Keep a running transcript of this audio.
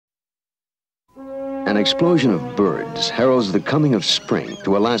An explosion of birds heralds the coming of spring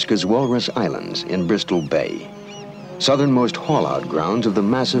to Alaska's Walrus Islands in Bristol Bay, southernmost haul-out grounds of the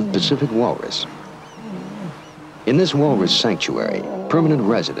massive Pacific walrus. In this walrus sanctuary, permanent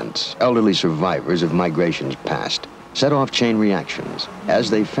residents, elderly survivors of migrations past, set off chain reactions as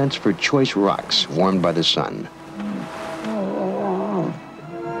they fence for choice rocks warmed by the sun.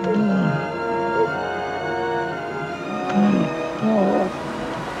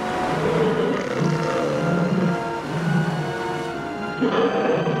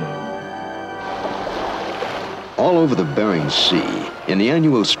 All over the Bering Sea, in the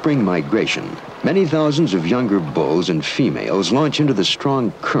annual spring migration, many thousands of younger bulls and females launch into the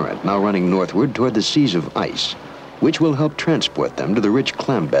strong current now running northward toward the seas of ice, which will help transport them to the rich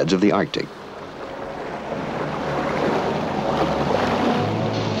clam beds of the Arctic.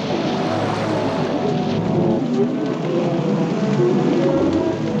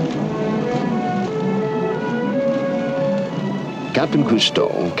 Captain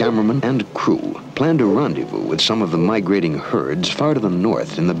Cousteau, cameraman, and crew planned a rendezvous with some of the migrating herds far to the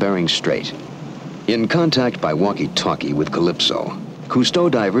north in the Bering Strait. In contact by walkie-talkie with Calypso,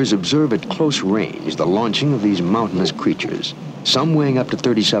 Cousteau divers observe at close range the launching of these mountainous creatures, some weighing up to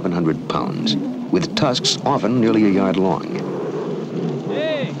 3,700 pounds, with tusks often nearly a yard long.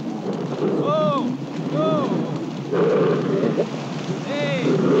 Hey! Go! Go! Hey!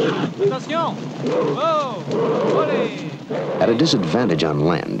 Attention! Go! Olé! At a disadvantage on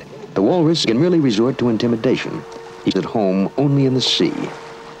land, the walrus can really resort to intimidation. He's at home only in the sea.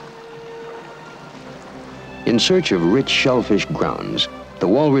 In search of rich shellfish grounds, the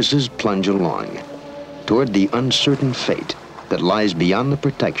walruses plunge along toward the uncertain fate that lies beyond the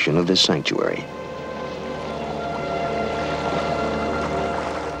protection of this sanctuary.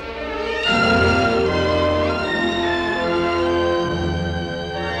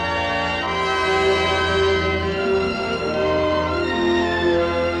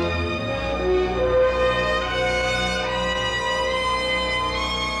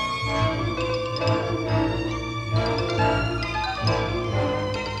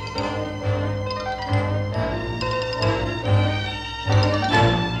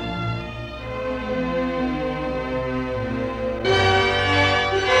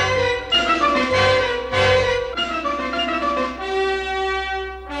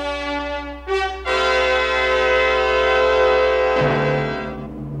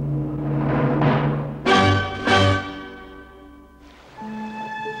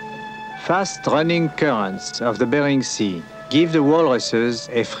 Fast-running currents of the Bering Sea give the walruses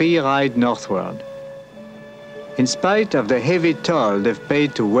a free ride northward. In spite of the heavy toll they've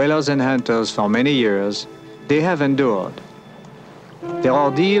paid to whalers and hunters for many years, they have endured. Their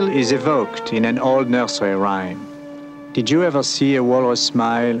ordeal is evoked in an old nursery rhyme. Did you ever see a walrus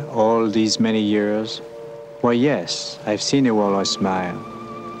smile all these many years? Why, yes, I've seen a walrus smile,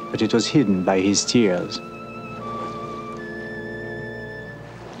 but it was hidden by his tears.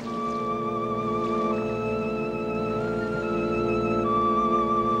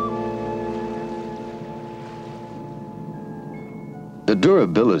 The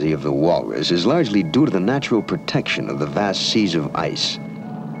durability of the walrus is largely due to the natural protection of the vast seas of ice.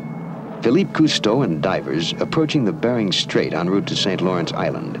 Philippe Cousteau and divers approaching the Bering Strait en route to St. Lawrence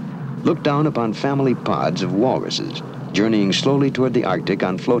Island look down upon family pods of walruses journeying slowly toward the Arctic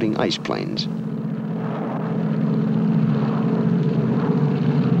on floating ice plains.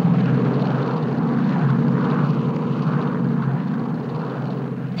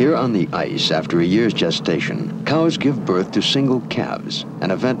 Here on the ice, after a year's gestation, cows give birth to single calves,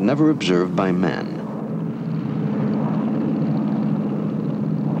 an event never observed by man.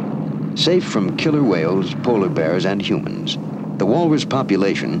 Safe from killer whales, polar bears, and humans, the walrus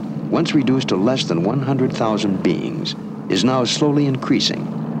population, once reduced to less than 100,000 beings, is now slowly increasing.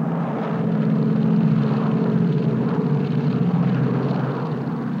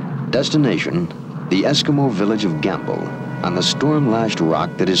 Destination, the Eskimo village of Gamble, on the storm-lashed rock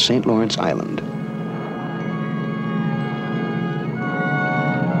that is St. Lawrence Island.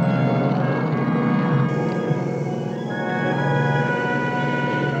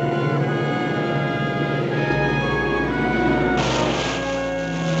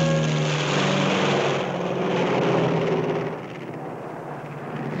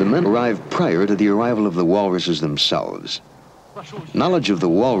 The men arrived prior to the arrival of the walruses themselves. Knowledge of the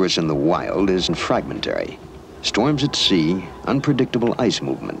walrus in the wild is fragmentary. Storms at sea, unpredictable ice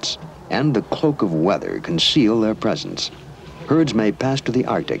movements, and the cloak of weather conceal their presence. Herds may pass to the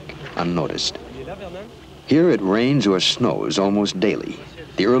Arctic unnoticed. Here it rains or snows almost daily,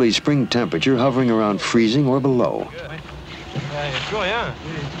 the early spring temperature hovering around freezing or below. n'y a plus rien.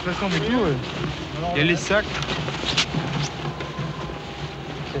 De toute façon, mais tout. Il y a les sacs.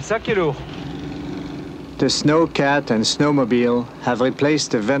 C'est ça qui est lourd. The snowcat and snowmobile have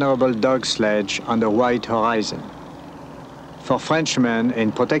replaced the venerable dog sledge on the white horizon. For Frenchmen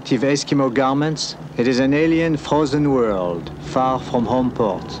in protective Eskimo garments, it is an alien frozen world, far from home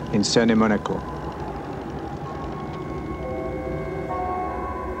port in sunny Monaco.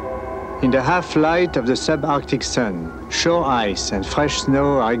 In the half-light of the subarctic sun, shore ice and fresh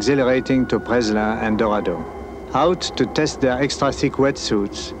snow are exhilarating to Preslin and Dorado. Out to test their extra-thick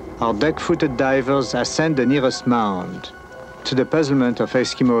wetsuits, our duck-footed divers ascend the nearest mound. To the puzzlement of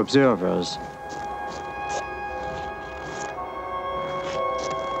Eskimo observers,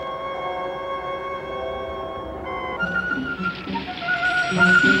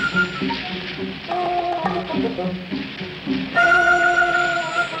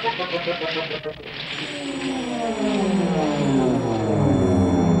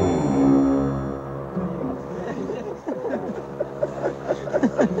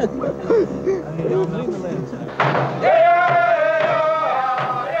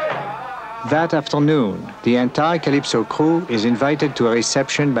 that afternoon, the entire Calypso crew is invited to a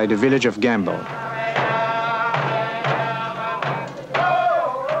reception by the village of Gamble.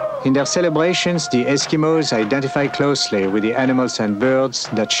 In their celebrations, the Eskimos identify closely with the animals and birds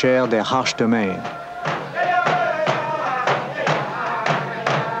that share their harsh domain.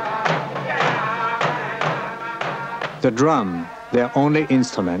 The drum, their only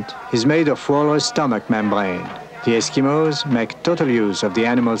instrument, is made of walrus stomach membrane. The Eskimos make total use of the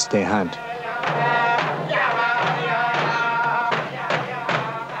animals they hunt.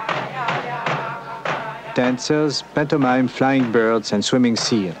 Dancers pantomime flying birds and swimming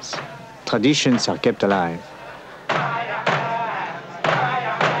seals. Traditions are kept alive.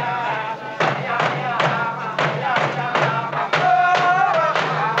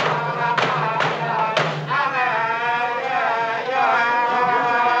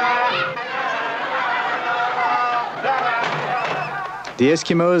 The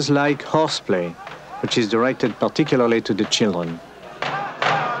Eskimos like horseplay, which is directed particularly to the children.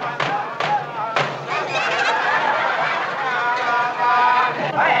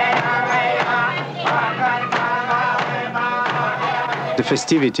 The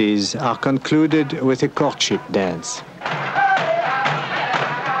festivities are concluded with a courtship dance.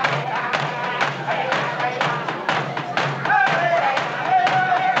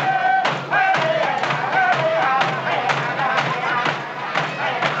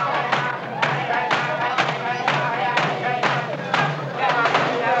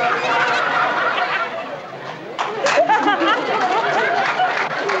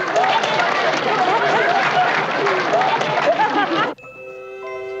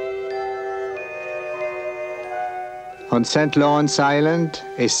 On St. Lawrence Island,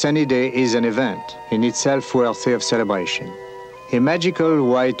 a sunny day is an event, in itself worthy of celebration. A magical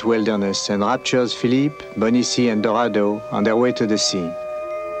white wilderness enraptures Philippe, Bonici, and Dorado on their way to the sea.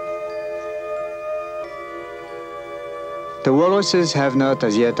 The walruses have not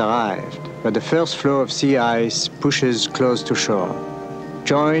as yet arrived, but the first floe of sea ice pushes close to shore.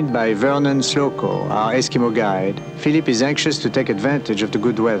 Joined by Vernon Slocum, our Eskimo guide, Philippe is anxious to take advantage of the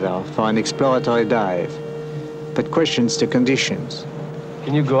good weather for an exploratory dive, but questions the conditions.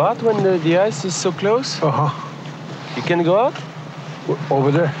 Can you go out when the ice is so close? You can go out?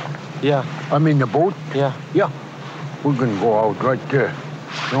 Over there? Yeah. I mean the boat? Yeah. Yeah. We can go out right there.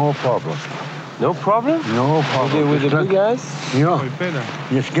 No problem. No problem? No problem. With the big ice? Yeah.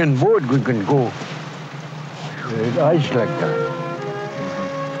 You skin board, we can go. Ice like that.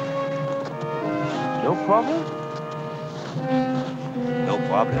 No problem? No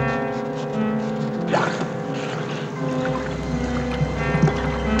problem.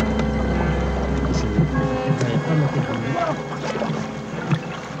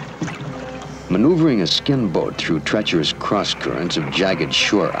 Maneuvering a skin boat through treacherous cross-currents of jagged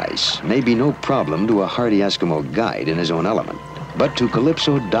shore ice may be no problem to a hardy Eskimo guide in his own element, but to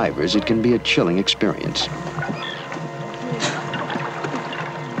Calypso divers it can be a chilling experience.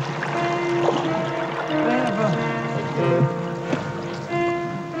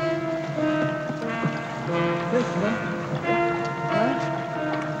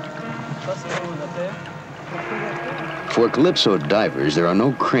 For Calypso divers, there are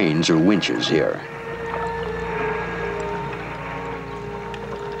no cranes or winches here.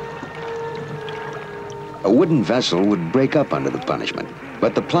 A wooden vessel would break up under the punishment,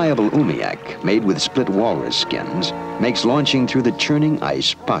 but the pliable umiak, made with split walrus skins, makes launching through the churning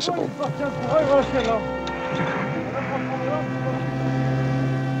ice possible.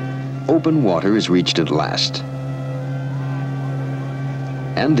 Open water is reached at last.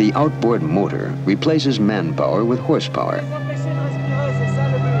 And the outboard motor replaces manpower with horsepower.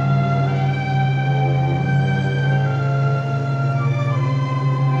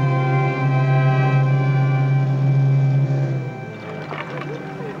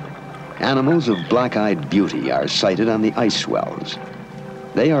 Animals of black-eyed beauty are sighted on the ice swells.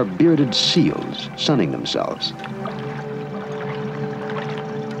 They are bearded seals sunning themselves.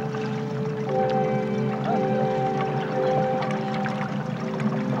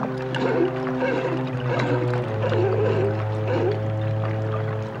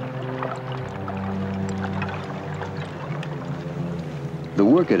 The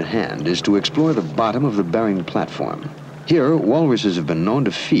work at hand is to explore the bottom of the Bering platform. Here, walruses have been known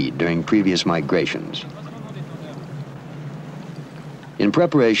to feed during previous migrations. In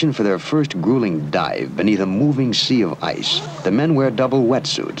preparation for their first grueling dive beneath a moving sea of ice, the men wear double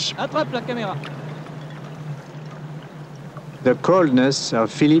wetsuits. The coldness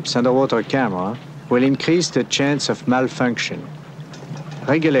of Philip's underwater camera will increase the chance of malfunction.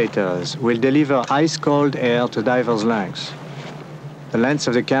 Regulators will deliver ice-cold air to divers' lungs. The lens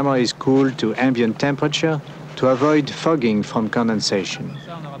of the camera is cooled to ambient temperature to avoid fogging from condensation.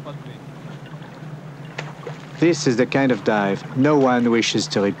 This is the kind of dive no one wishes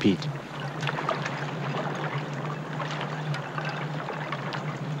to repeat.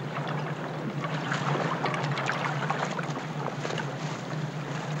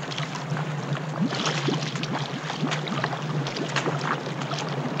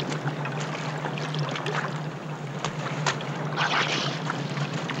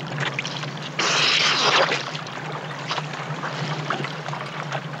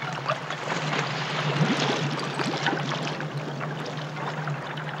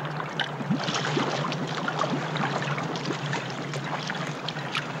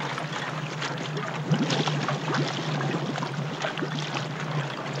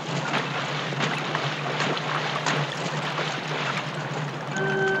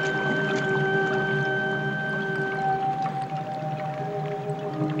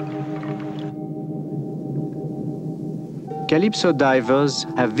 Calypso divers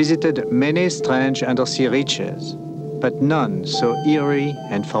have visited many strange undersea reaches, but none so eerie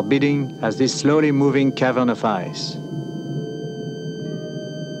and forbidding as this slowly moving cavern of ice.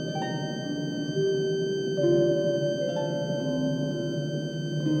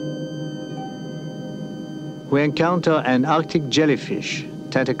 We encounter an Arctic jellyfish,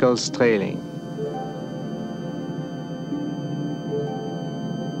 tentacles trailing.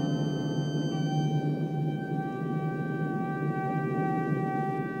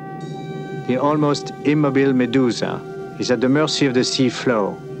 The almost immobile Medusa is at the mercy of the sea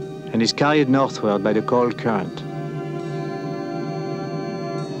flow and is carried northward by the cold current.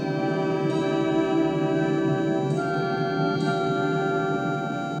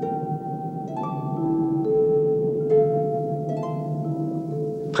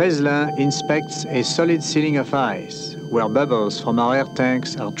 Preslin inspects a solid ceiling of ice where bubbles from our air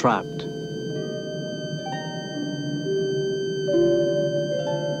tanks are trapped.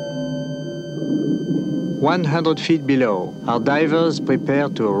 "100 feet below, our divers prepare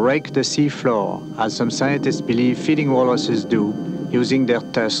to rake the sea floor, as some scientists believe feeding walruses do, using their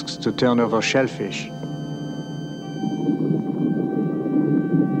tusks to turn over shellfish.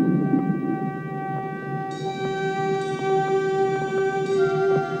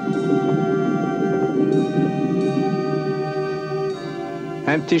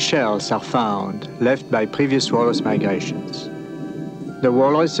 Empty shells are found, left by previous walrus migrations. The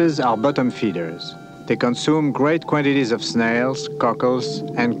walruses are bottom feeders. They consume great quantities of snails, cockles,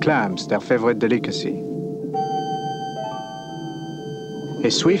 and clams, their favorite delicacy. A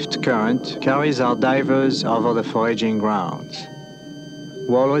swift current carries our divers over the foraging grounds.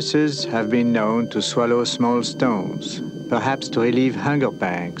 Walruses have been known to swallow small stones, perhaps to relieve hunger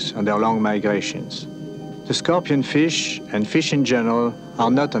pangs on their long migrations. The scorpion fish and fish in general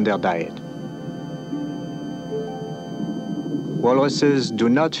are not on their diet. Walruses do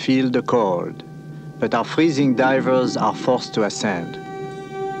not feel the cold, but our freezing divers are forced to ascend.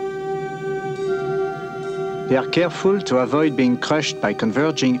 They are careful to avoid being crushed by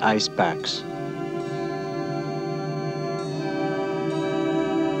converging ice packs.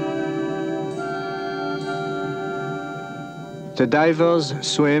 The divers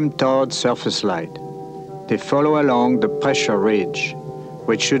swim toward surface light. They follow along the pressure ridge,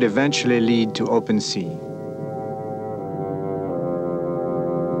 which should eventually lead to open sea.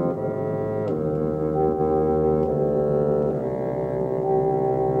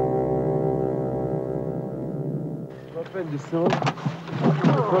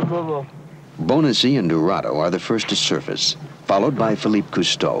 Undersea and Dorado are the first to surface, followed by Jacques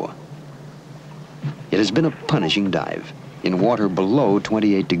Cousteau. It has been a punishing dive, in water below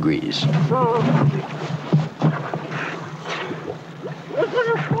 28 degrees.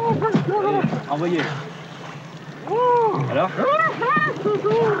 Envoyez. Alors?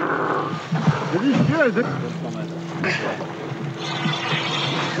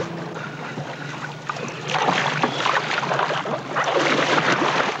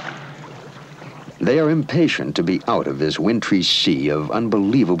 They are impatient to be out of this wintry sea of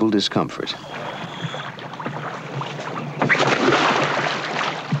unbelievable discomfort.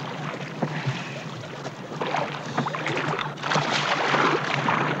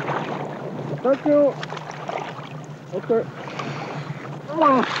 Thank you. Okay.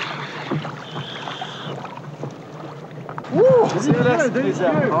 C'est là, c'est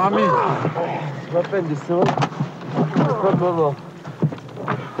bizarre. Je m'appelle descendre. Pas de moment.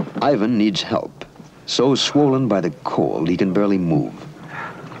 Ivan needs help, so swollen by the cold he can barely move.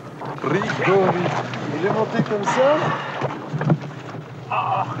 Rigori. Il est monté comme ça.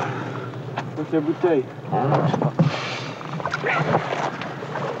 Donc la bouteille.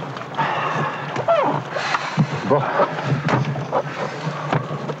 Bon.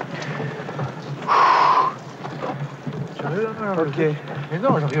 Ok. Mais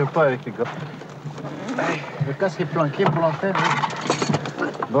non, j'arrive pas avec les gars. Le casque est planqué pour l'antenne. Oui.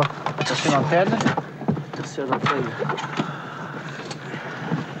 Bon, attention l'antenne. Attention à l'antenne.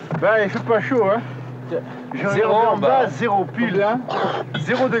 Ben, il fait pas chaud, hein. Zéro en en bas. bas, 0 pile, hein.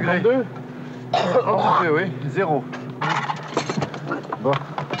 0 degré. 2 oui, 0. Bon,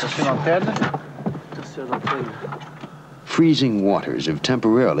 attention l'antenne. Attention à l'antenne. Freezing waters have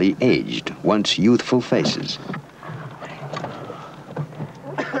temporarily aged once youthful faces.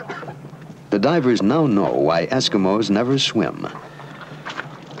 The divers now know why Eskimos never swim.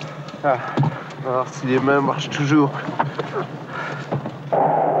 Ah, on va voir si les mains marchent toujours.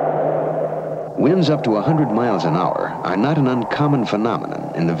 Winds up to 100 miles an hour are not an uncommon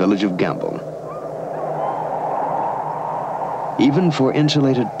phenomenon in the village of Gamble. Even for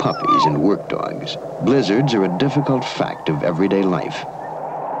insulated puppies and work dogs, blizzards are a difficult fact of everyday life.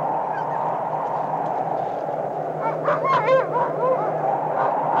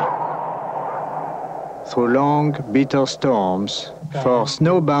 Through long, bitter storms, for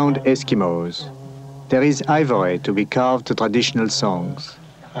snowbound Eskimos, there is ivory to be carved to traditional songs.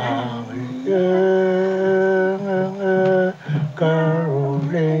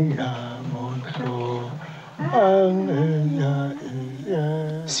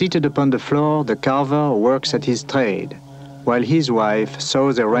 Seated upon the floor, the carver works at his trade, while his wife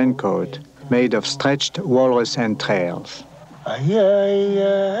sews a raincoat made of stretched walrus entrails.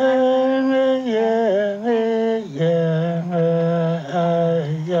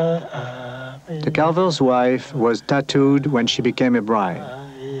 The carver's wife was tattooed when she became a bride.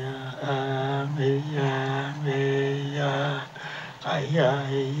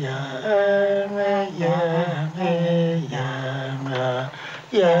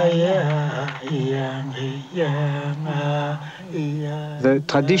 The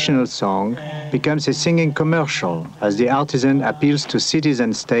traditional song becomes a singing commercial as the artisan appeals to cities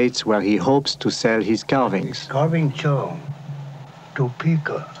and states where he hopes to sell his carvings. Carving song.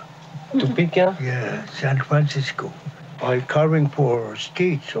 Topeka. Topeka? Yeah, San Francisco. By carving for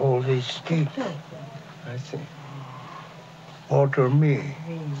states, all these states. I see. Order me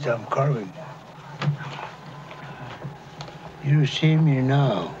some carving. You see me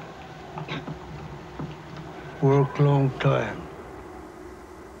now. Work long time.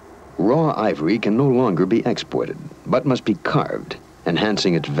 Raw ivory can no longer be exported, but must be carved,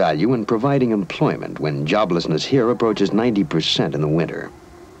 enhancing its value and providing employment when joblessness here approaches 90% in the winter.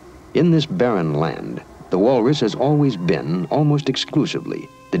 In this barren land, the walrus has always been, almost exclusively,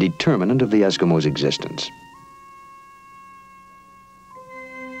 the determinant of the Eskimos' existence.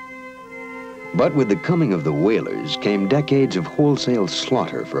 But with the coming of the whalers came decades of wholesale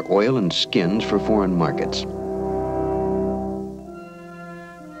slaughter for oil and skins for foreign markets.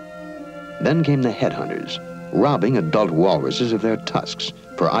 Then came the headhunters, robbing adult walruses of their tusks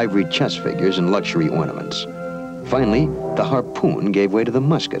for ivory chess figures and luxury ornaments. Finally, the harpoon gave way to the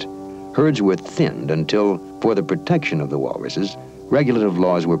musket. Herds were thinned until, for the protection of the walruses, regulative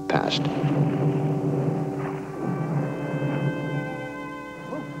laws were passed.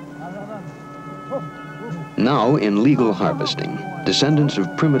 Now, in legal harvesting, descendants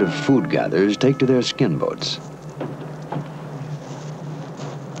of primitive food gatherers take to their skin boats.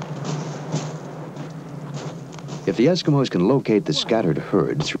 If the Eskimos can locate the scattered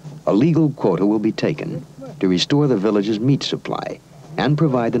herds, a legal quota will be taken to restore the village's meat supply and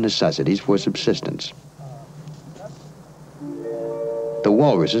provide the necessities for subsistence. the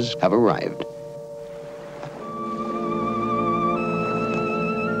walruses have arrived.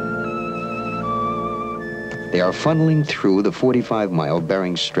 They are funneling through the 45-mile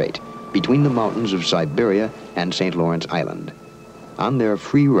Bering Strait between the mountains of Siberia and St. Lawrence Island on their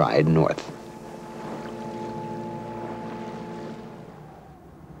free ride north.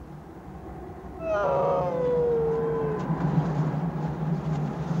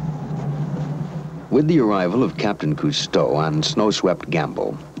 With the arrival of Captain Cousteau on snow-swept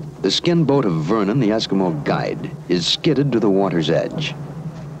Gamble, the skin boat of Vernon, the Eskimo guide, is skidded to the water's edge.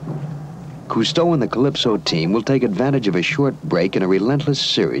 Cousteau and the Calypso team will take advantage of a short break in a relentless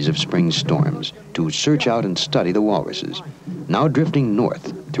series of spring storms to search out and study the walruses, now drifting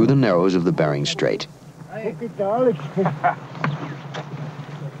north through the narrows of the Bering Strait.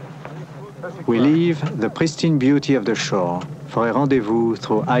 We leave the pristine beauty of the shore for a rendezvous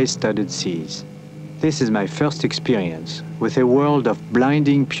through ice-studded seas. This is my first experience with a world of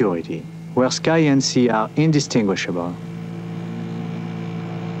blinding purity, where sky and sea are indistinguishable.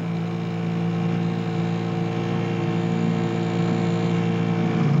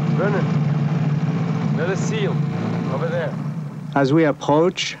 Another seal, over there. As we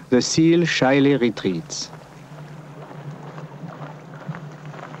approach, the seal shyly retreats.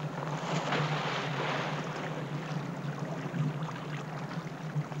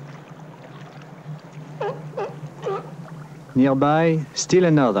 Nearby, still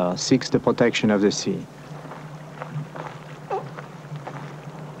another seeks the protection of the sea.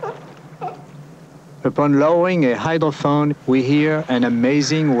 Upon lowering a hydrophone, we hear an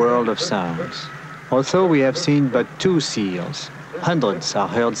amazing world of sounds. Although we have seen but 2 seals, hundreds are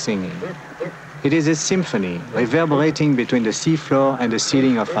heard singing. It is a symphony reverberating between the seafloor and the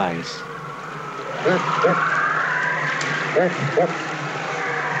ceiling of ice.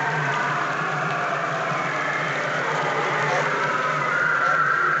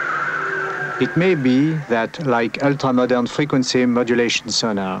 It may be that, like ultra-modern frequency modulation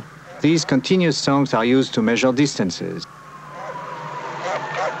sonar, these continuous songs are used to measure distances.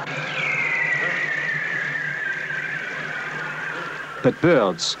 But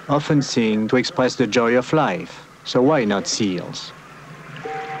birds often sing to express the joy of life, so why not seals?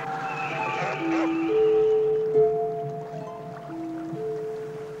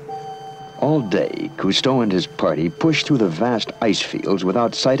 All day, Cousteau and his party push through the vast ice fields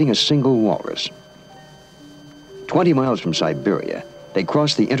without sighting a single walrus. 20 miles from Siberia, they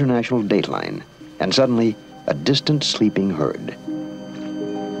cross the international date line, and suddenly, a distant sleeping herd.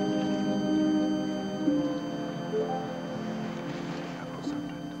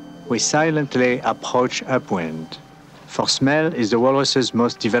 We silently approach upwind, for smell is the walrus's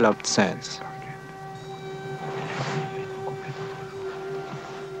most developed sense.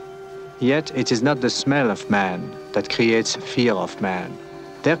 Yet it is not the smell of man that creates fear of man.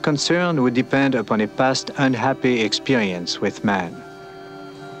 Their concern would depend upon a past unhappy experience with man.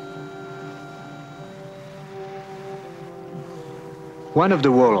 One of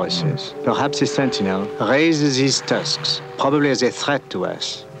the walruses, perhaps a sentinel, raises his tusks, probably as a threat to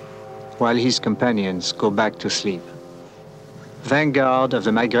us, while his companions go back to sleep. Vanguard of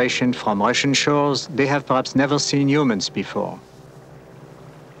the migration from Russian shores, they have perhaps never seen humans before.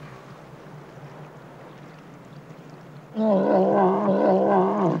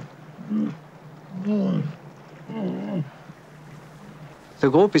 The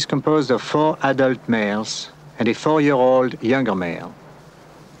group is composed of 4 adult males and a 4-year-old younger male.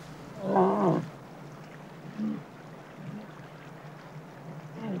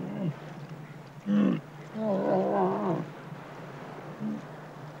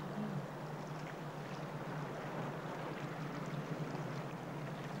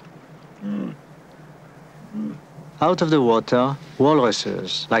 Out of the water,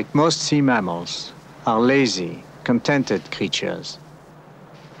 walruses, like most sea mammals, are lazy, contented creatures.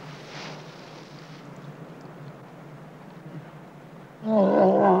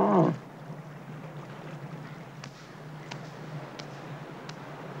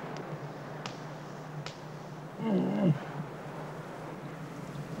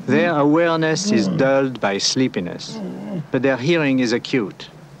 Their awareness is dulled by sleepiness, but their hearing is acute.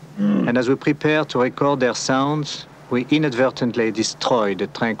 And as we prepare to record their sounds, we inadvertently destroy the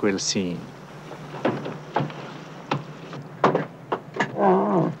tranquil scene.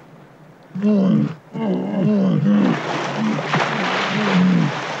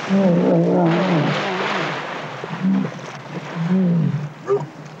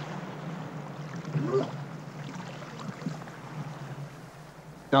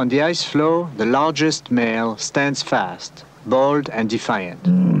 On the ice floe, the largest male stands fast, bold and defiant.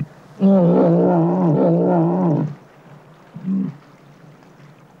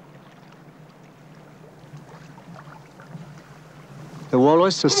 The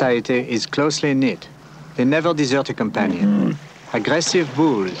walrus society is closely knit. They never desert a companion. Aggressive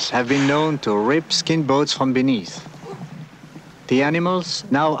bulls have been known to rip skin boats from beneath. The animals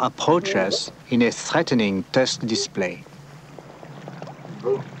now approach us in a threatening tusk display.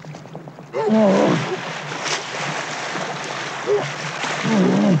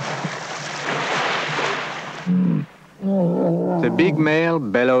 The big male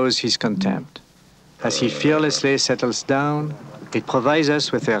bellows his contempt. As he fearlessly settles down, it provides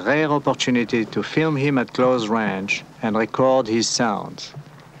us with a rare opportunity to film him at close range and record his sounds.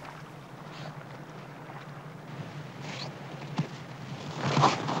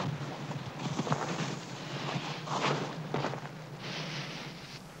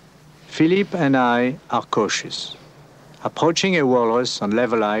 Philippe and I are cautious. Approaching a walrus on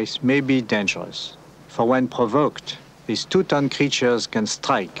level ice may be dangerous, for when provoked, these 2-ton creatures can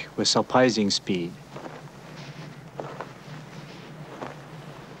strike with surprising speed.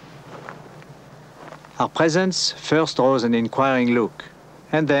 Our presence first draws an inquiring look,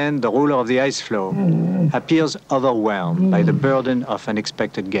 and then the ruler of the ice floe appears overwhelmed by the burden of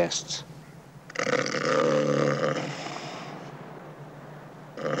unexpected guests.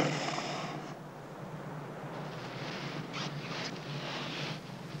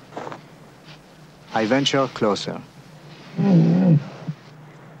 I venture closer.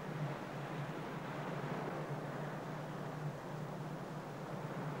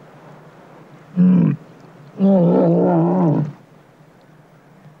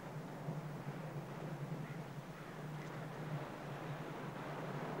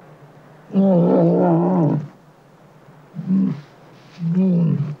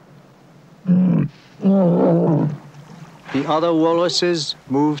 The other walruses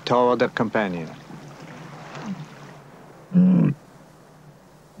move toward their companion.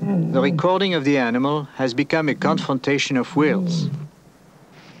 The recording of the animal has become a confrontation of wills.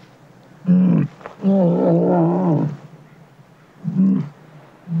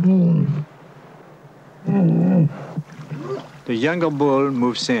 The younger bull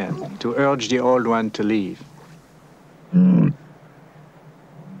moves in to urge the old one to leave.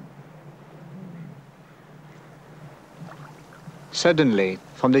 Suddenly,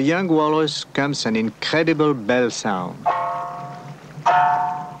 from the young walrus comes an incredible bell sound.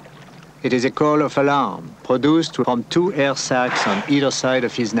 It is a call of alarm, produced from 2 air sacs on either side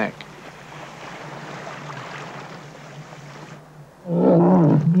of his neck.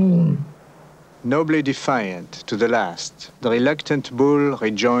 Nobly defiant to the last, the reluctant bull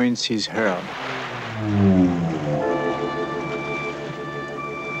rejoins his herd.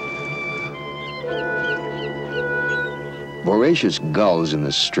 Voracious gulls in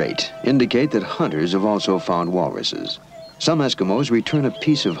the strait indicate that hunters have also found walruses. Some Eskimos return a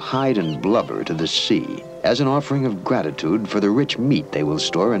piece of hide and blubber to the sea as an offering of gratitude for the rich meat they will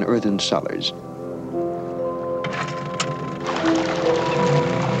store in earthen cellars.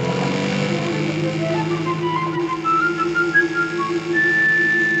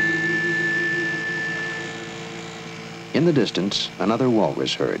 In the distance, another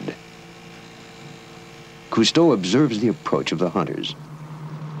walrus herd. Cousteau observes the approach of the hunters.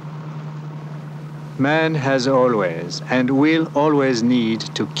 Man has always and will always need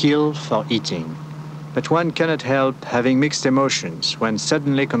to kill for eating. But one cannot help having mixed emotions when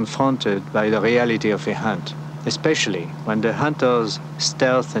suddenly confronted by the reality of a hunt, especially when the hunter's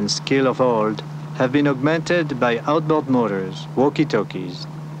stealth and skill of old have been augmented by outboard motors, walkie-talkies,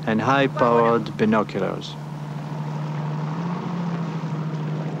 and high-powered binoculars.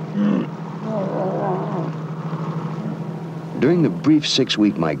 During the brief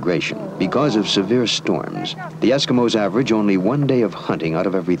 6-week migration, because of severe storms, the Eskimos average only 1 day of hunting out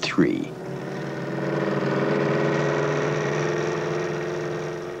of every 3.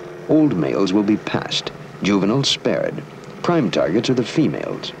 Old males will be passed, juveniles spared. Prime targets are the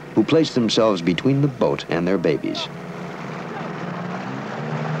females, who place themselves between the boat and their babies.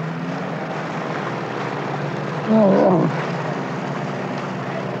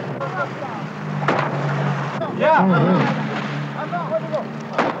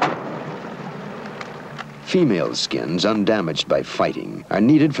 Female skins, undamaged by fighting, are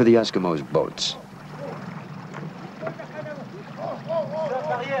needed for the Eskimos' boats.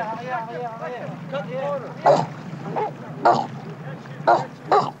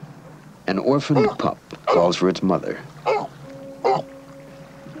 An orphaned pup calls for its mother.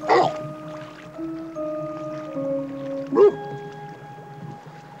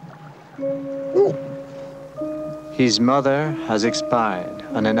 His mother has expired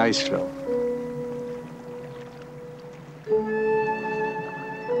on an ice floe.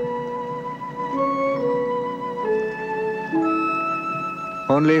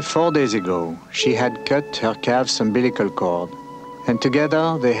 Only 4 days ago, she had cut her calf's umbilical cord, and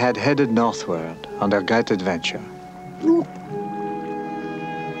together they had headed northward on their great adventure.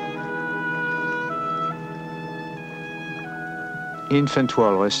 Infant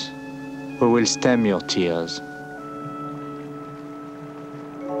walrus, who will stem your tears.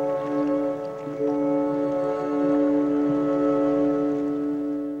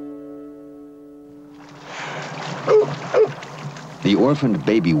 The orphaned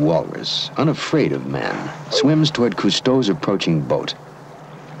baby walrus, unafraid of man, swims toward Cousteau's approaching boat.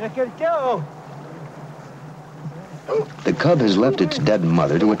 The cub has left its dead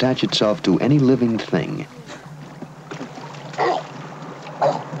mother to attach itself to any living thing.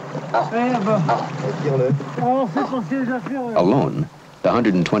 Alone, the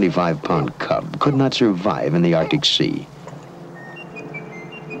 125-pound cub could not survive in the Arctic Sea.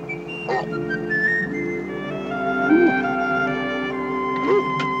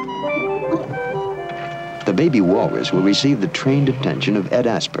 The baby walrus will receive the trained attention of Ed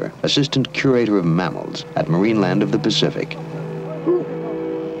Asper, Assistant Curator of Mammals at Marineland of the Pacific.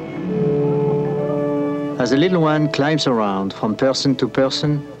 As the little one climbs around from person to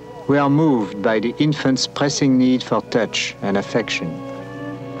person, we are moved by the infant's pressing need for touch and affection.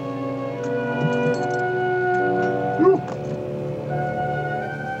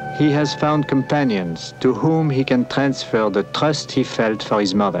 He has found companions to whom he can transfer the trust he felt for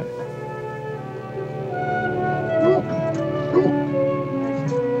his mother.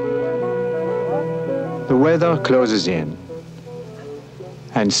 The weather closes in,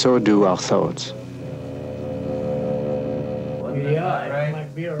 and so do our thoughts.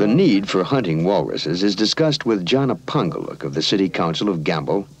 The need for hunting walruses is discussed with John Apongaluk of the City Council of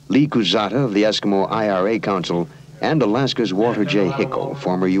Gambell, Lee Kuzata of the Eskimo IRA Council, and Alaska's Walter J. Hickel,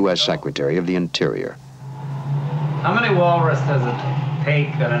 former U.S. Secretary of the Interior. How many walrus does it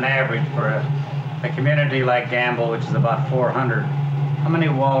take on an average for a community like Gambell, which is about 400? How many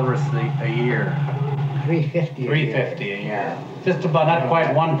walrus a year? 350 350 a year. Just about, not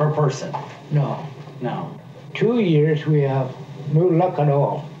quite one per person. No. No. 2 years we have no luck at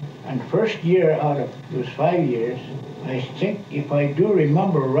all. And first year out of those 5 years, I think if I do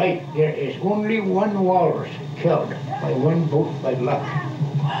remember right, there is only one walrus killed by one boat by luck.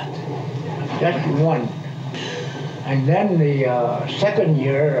 Just one. And then the second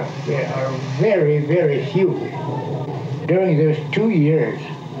year, there are very, very few. During those 2 years,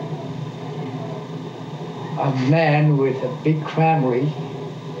 a man with a big family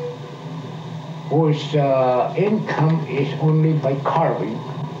whose income is only by carving,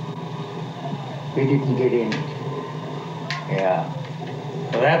 we didn't get in. Yeah.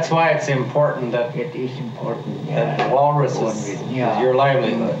 So that's why it's important that it is important. That the walrus is your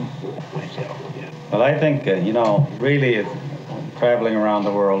livelihood. Myself, yeah. Well, I think, you know, really traveling around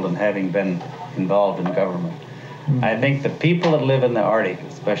the world and having been involved in government, I think the people that live in the Arctic,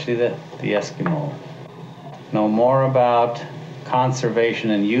 especially the Eskimo, know more about conservation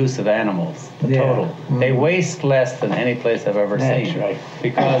and use of animals, the total. They waste less than any place I've ever seen. That's right.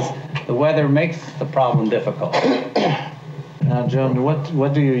 Because the weather makes the problem difficult. Now, John,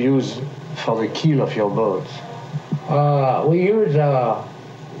 what do you use for the keel of your boat? We use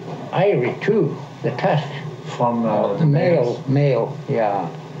ivory too, the tusk. From the male, yeah.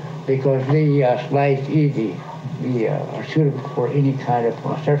 Because they slide easy. They are suitable for any kind of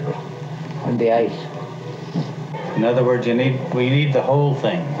surface on the ice. In other words, we need the whole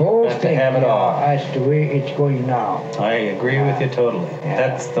thing. Whole thing, to have it all. As the way it's going now. I agree with you totally. Yeah.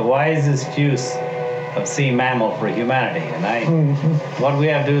 That's the wisest use of sea mammal for humanity. And what we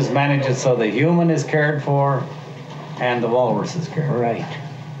have to do is manage it so the human is cared for and the walrus is cared for. Right.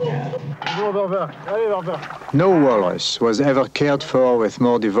 Yeah. No walrus was ever cared for with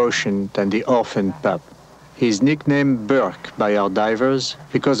more devotion than the orphaned pup. He is nicknamed Burke by our divers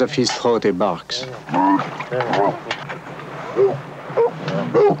because of his throaty barks.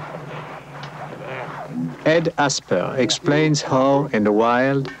 Ed Asper explains how, in the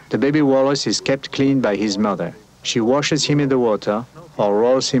wild, the baby walrus is kept clean by his mother. She washes him in the water or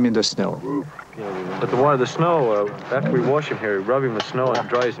rolls him in the snow. But the snow, after we wash him here, we rub him with snow and it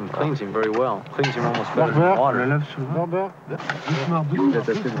dries him, cleans him very well. Cleans him almost better than water.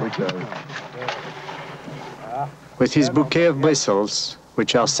 With his bouquet of bristles,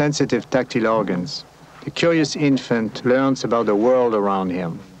 which are sensitive tactile organs, the curious infant learns about the world around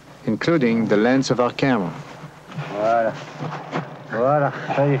him, including the lens of our camera. Voilà. Voilà,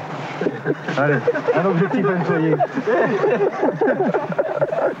 ça y est. Allez, un objectif employé.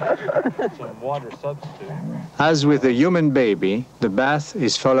 Some water substitute. As with the human baby, the bath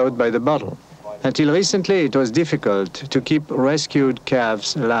is followed by the bottle. Until recently, it was difficult to keep rescued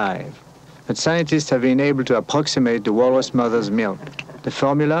calves alive, but scientists have been able to approximate the walrus mother's milk. The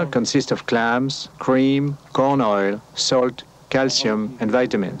formula consists of clams, cream, corn oil, salt, calcium, and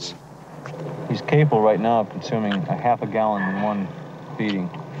vitamins. He's capable right now of consuming a half a gallon in one feeding.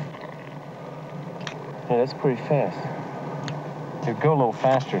 Yeah, that's pretty fast. It'd go a little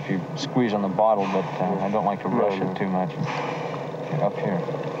faster if you squeeze on the bottle, but I don't like to rush it too much. Get up here.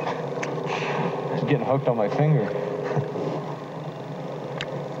 It's getting hooked on my finger.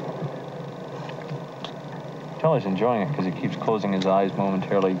 Tell he's enjoying it because he keeps closing his eyes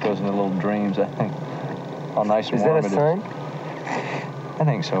momentarily. He goes into little dreams, I think. How nice and warm it is. Is that a sign? I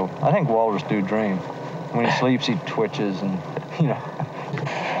think so. I think walrus do dream. When he sleeps, he twitches and, you know.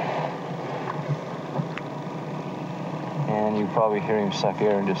 And you probably hear him suck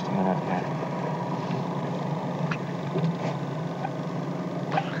air in just a minute.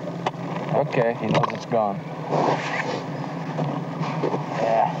 Okay, he knows it's gone.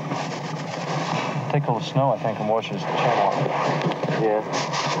 Yeah. Take a little snow, I think, and wash his chin off. Yeah.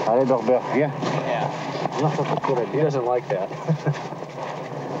 Allez, Norbert, viens. Yeah. He doesn't like that.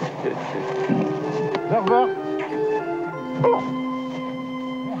 Norbert.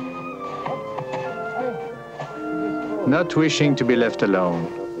 Not wishing to be left alone,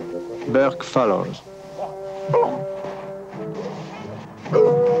 Burke follows.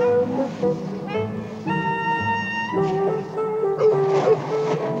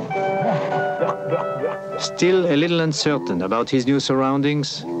 Still a little uncertain about his new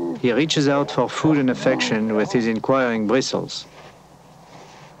surroundings, he reaches out for food and affection with his inquiring bristles.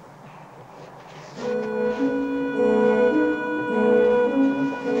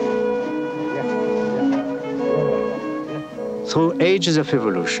 Through ages of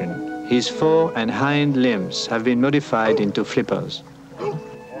evolution, his fore and hind limbs have been modified into flippers.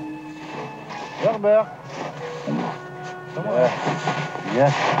 Norbert.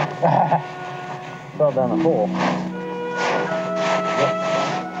 Yes. Fell down the hole.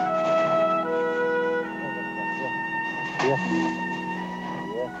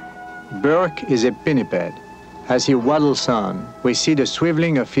 Burke is a pinniped. As he waddles on, we see the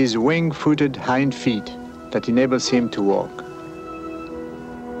swiveling of his wing-footed hind feet that enables him to walk.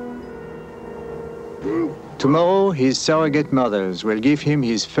 Tomorrow, his surrogate mothers will give him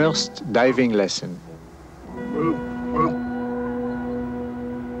his first diving lesson.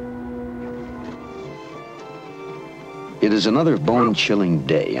 It is another bone-chilling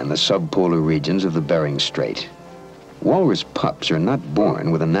day in the subpolar regions of the Bering Strait. Walrus pups are not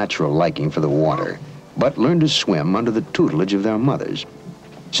born with a natural liking for the water, but learn to swim under the tutelage of their mothers.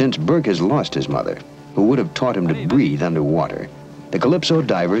 Since Burke has lost his mother, who would have taught him to breathe underwater, the Calypso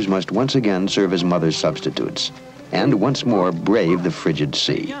divers must once again serve as mother's substitutes, and once more brave the frigid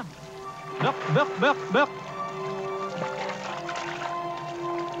sea.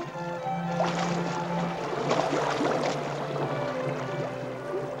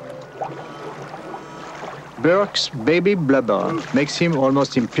 Burke's baby blubber makes him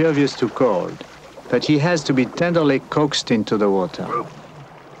almost impervious to cold, but he has to be tenderly coaxed into the water.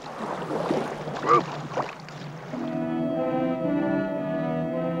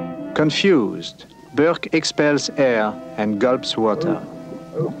 Confused, Burke expels air and gulps water.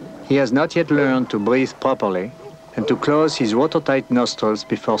 He has not yet learned to breathe properly and to close his watertight nostrils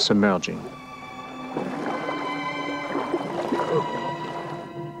before submerging.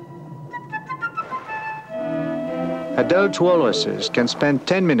 Adult walruses can spend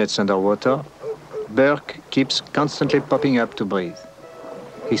 10 minutes underwater. Burke keeps constantly popping up to breathe.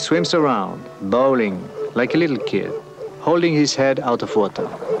 He swims around, bowling like a little kid, holding his head out of water.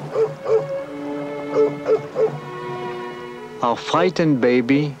 Our frightened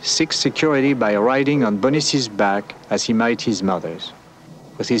baby seeks security by riding on Bonissy's back as he might his mother's.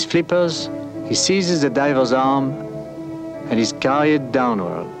 With his flippers, he seizes the diver's arm and is carried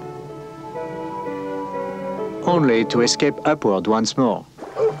downward, only to escape upward once more.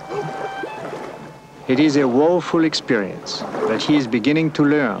 It is a woeful experience, but he is beginning to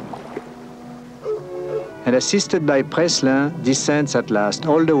learn. And assisted by Preslin, descends at last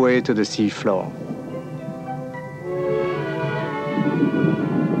all the way to the sea floor.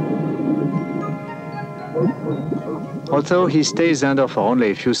 Although he stays under for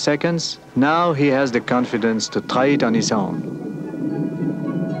only a few seconds, now he has the confidence to try it on his own.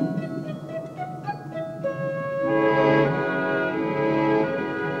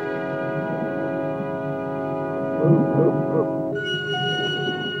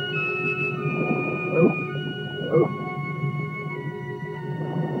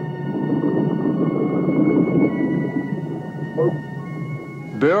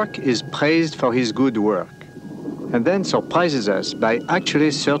 Burke is praised for his good work, and then surprises us by actually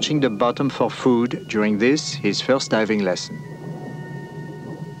searching the bottom for food during this, his first diving lesson.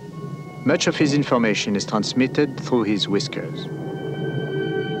 Much of his information is transmitted through his whiskers.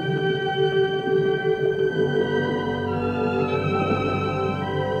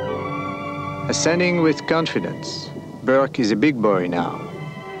 Ascending with confidence, Burke is a big boy now.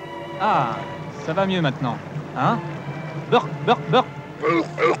 Ah, ça va mieux maintenant, hein? Burke, Burke, Burke!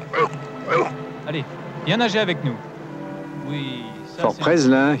 Allez, viens nager avec nous. Oui, ça For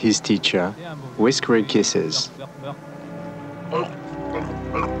Preslin, his teacher, whiskery kisses.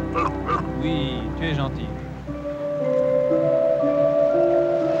 Oui, tu es gentil.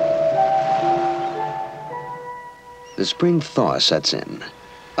 The spring thaw sets in.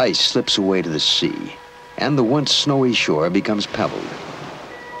 Ice slips away to the sea, and the once snowy shore becomes pebbled.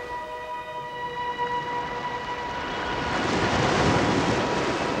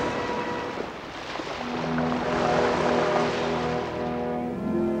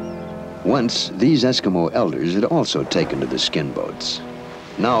 Once, these Eskimo elders had also taken to the skin boats.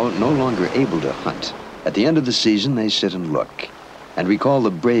 Now, no longer able to hunt, at the end of the season they sit and look, and recall the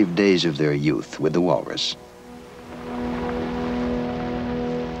brave days of their youth with the walrus.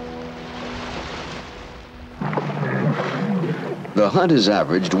 The hunt has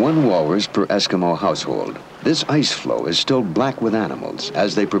averaged 1 walrus per Eskimo household. This ice floe is still black with animals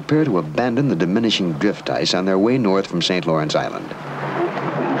as they prepare to abandon the diminishing drift ice on their way north from St. Lawrence Island.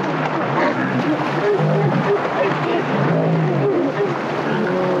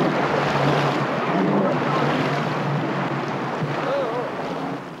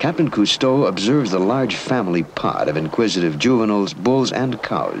 Captain Cousteau observes the large family pod of inquisitive juveniles, bulls, and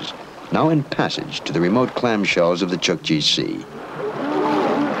cows, now in passage to the remote clamshells of the Chukchi Sea.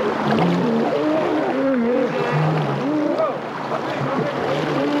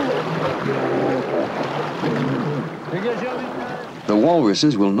 The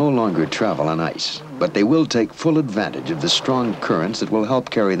walruses will no longer travel on ice, but they will take full advantage of the strong currents that will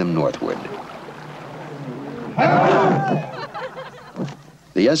help carry them northward.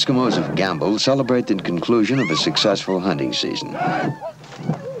 The Eskimos of Gamble celebrate the conclusion of a successful hunting season.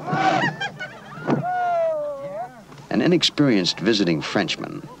 An inexperienced visiting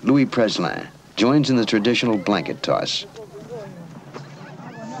Frenchman, Louis Preslin, joins in the traditional blanket toss.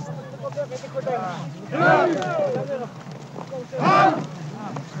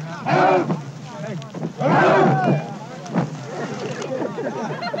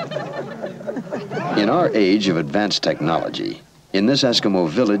 In our age of advanced technology, in this Eskimo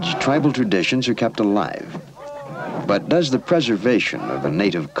village, tribal traditions are kept alive. But does the preservation of a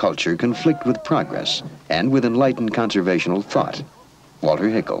native culture conflict with progress and with enlightened conservational thought? Walter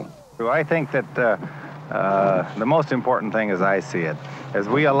Hickel. I think that the most important thing, as I see it, is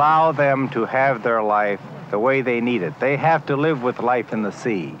we allow them to have their life the way they need it. They have to live with life in the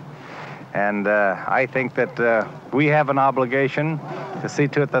sea. And I think that we have an obligation to see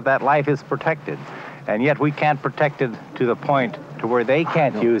to it that that life is protected. And yet we can't protect it to the point to where they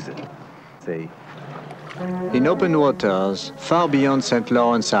can't use it. See? In open waters, far beyond St.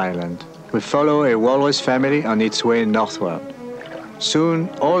 Lawrence Island, we follow a walrus family on its way northward. Soon,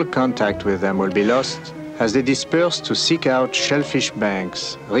 all contact with them will be lost as they disperse to seek out shellfish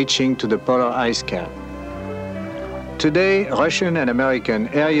banks reaching to the polar ice cap. Today, Russian and American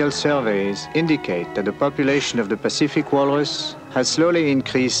aerial surveys indicate that the population of the Pacific walrus has slowly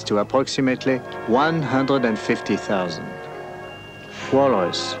increased to approximately 150,000.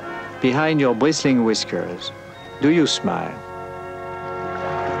 Walrus, behind your bristling whiskers, do you smile?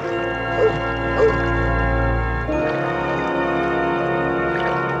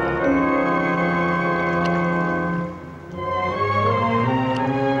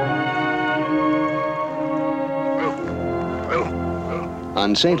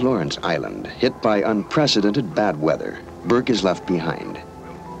 On St. Lawrence Island, hit by unprecedented bad weather, Burke is left behind.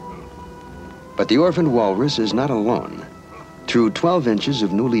 But the orphaned walrus is not alone. Through 12 inches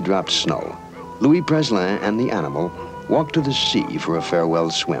of newly dropped snow, Louis Preslin and the animal walk to the sea for a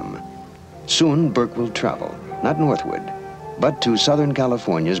farewell swim. Soon, Burke will travel, not northward, but to Southern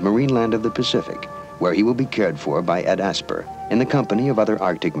California's marine land of the Pacific, where he will be cared for by Ed Asper, in the company of other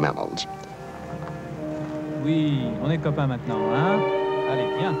Arctic mammals. Oui, on est copains maintenant, hein? Allez,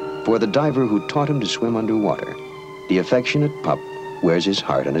 viens. For the diver who taught him to swim underwater, the affectionate pup wears his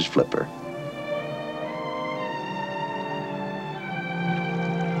heart on his flipper.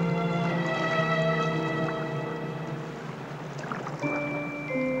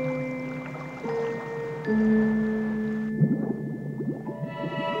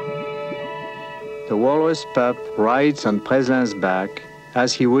 The walrus pup rides on Preslin's back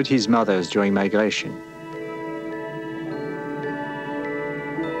as he would his mother's during migration.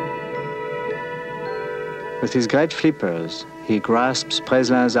 With his great flippers, he grasps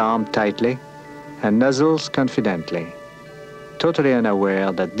Preslin's arm tightly and nuzzles confidently, totally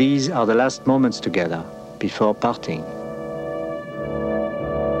unaware that these are the last moments together before parting.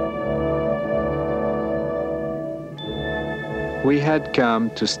 We had come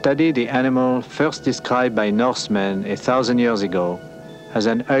to study the animal first described by Norsemen 1,000 years ago as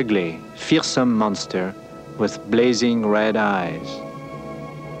an ugly, fearsome monster with blazing red eyes.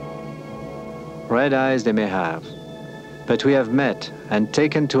 Red eyes they may have, but we have met and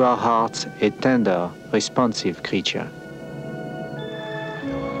taken to our hearts a tender, responsive creature.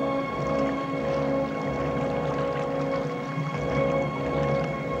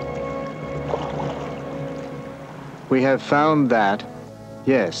 We have found that,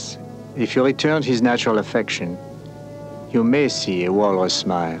 yes, if you return his natural affection, you may see a walrus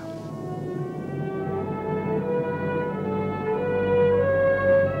smile.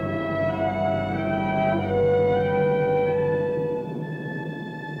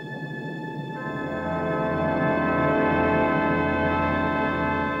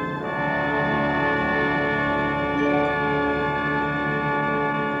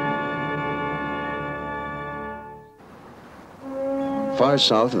 Far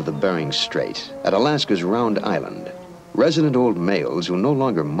south of the Bering Strait, at Alaska's Round Island, resident old males who no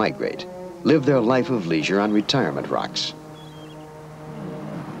longer migrate live their life of leisure on retirement rocks.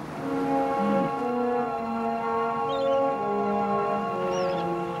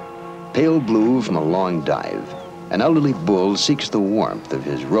 Pale blue from a long dive, an elderly bull seeks the warmth of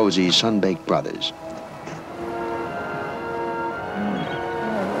his rosy, sun-baked brothers.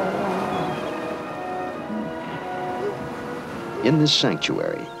 In this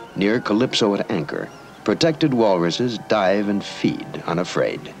sanctuary, near Calypso at anchor, protected walruses dive and feed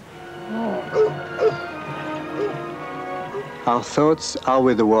unafraid. Our thoughts are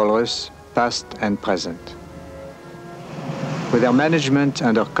with the walrus, past and present. With their management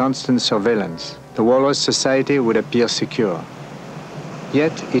under constant surveillance, the Walrus Society would appear secure.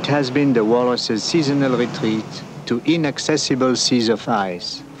 Yet it has been the walrus's seasonal retreat to inaccessible seas of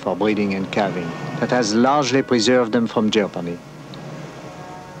ice for breeding and calving that has largely preserved them from jeopardy.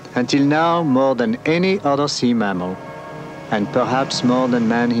 Until now, more than any other sea mammal, and perhaps more than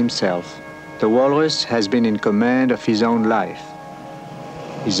man himself, the walrus has been in command of his own life,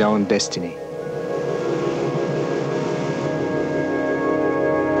 his own destiny.